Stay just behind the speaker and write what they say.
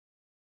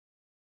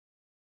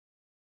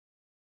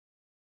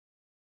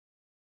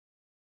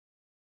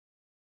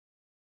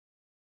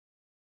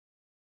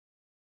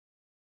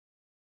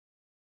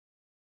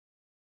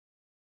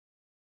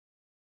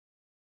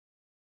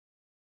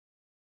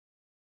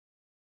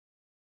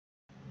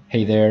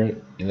Hey there,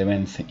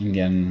 11th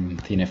Indian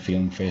Cine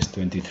Film Fest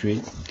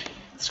 23.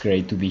 It's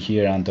great to be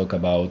here and talk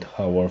about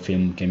how our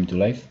film came to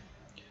life.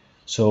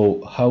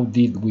 So, how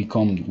did we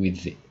come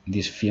with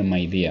this film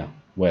idea?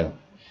 Well,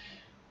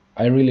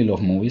 I really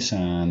love movies,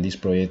 and this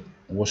project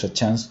was a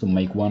chance to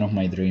make one of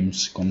my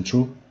dreams come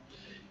true.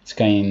 It's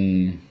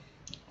kind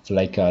of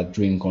like a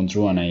dream come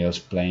true, and I'll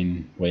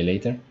explain why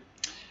later.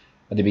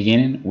 At the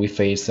beginning, we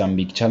faced some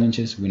big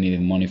challenges. We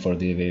needed money for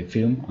the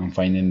film and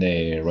finding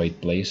the right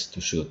place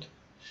to shoot.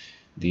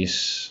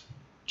 These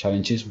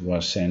challenges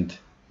wasn't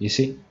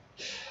easy,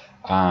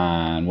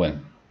 and well,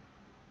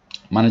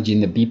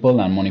 managing the people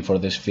and money for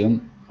this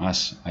film,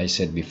 as I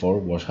said before,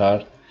 was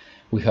hard.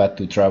 We had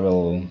to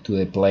travel to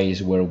the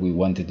place where we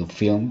wanted to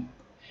film,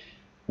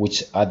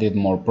 which added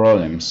more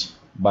problems,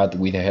 but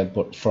with the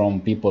help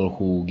from people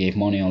who gave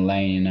money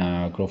online in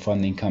a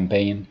crowdfunding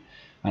campaign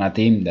and a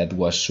team that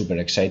was super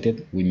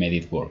excited, we made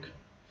it work.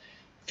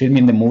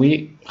 Filming the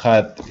movie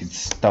had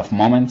its tough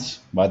moments,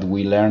 but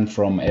we learned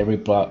from every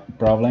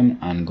problem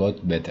and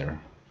got better.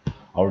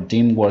 Our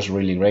team was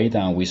really great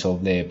and we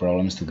solved the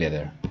problems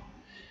together.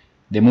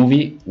 The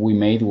movie we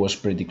made was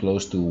pretty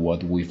close to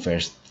what we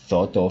first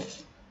thought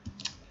of.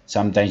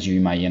 Sometimes you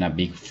imagine a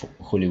big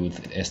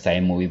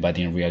Hollywood-style movie, but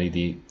in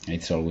reality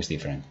it's always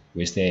different.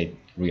 We stayed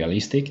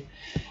realistic.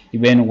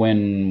 Even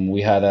when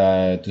we had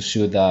to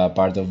shoot a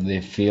part of the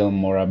film,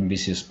 more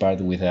ambitious part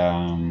with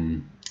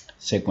a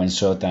sequence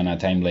shot and a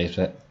time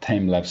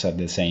lapse at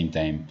the same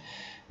time.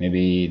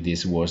 Maybe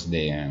this was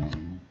the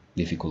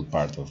difficult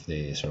part of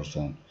the short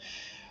film.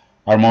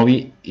 Our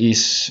movie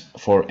is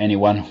for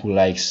anyone who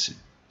likes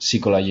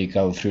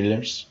psychological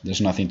thrillers.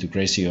 There's nothing too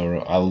crazy or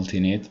adult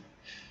in it,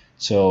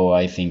 so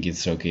I think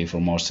it's okay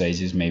for most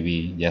ages,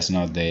 maybe just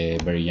not the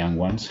very young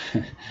ones.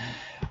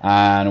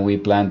 And we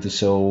plan to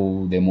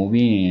show the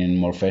movie in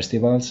more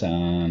festivals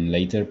and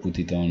later put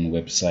it on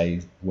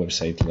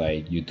websites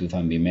like YouTube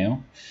and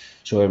Vimeo,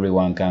 so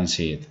everyone can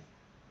see it.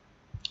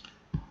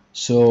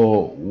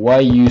 So why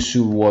you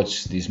should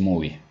watch this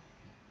movie?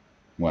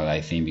 Well,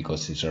 I think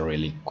because it's a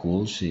really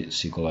cool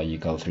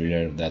psychological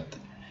thriller that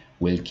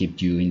will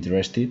keep you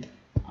interested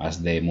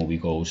as the movie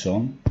goes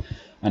on.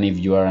 And if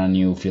you are a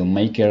new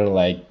filmmaker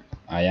like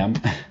I am,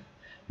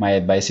 my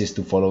advice is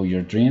to follow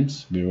your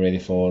dreams, be ready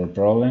for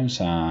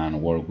problems,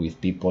 and work with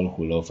people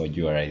who love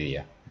your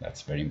idea.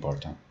 That's very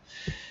important.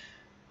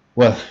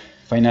 Well,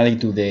 finally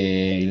to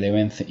the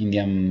 11th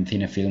Indian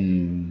Cine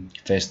Film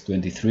Fest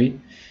 23.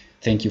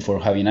 Thank you for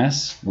having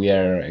us. We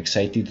are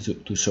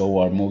excited to show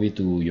our movie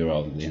to your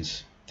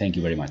audience. Thank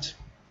you very much.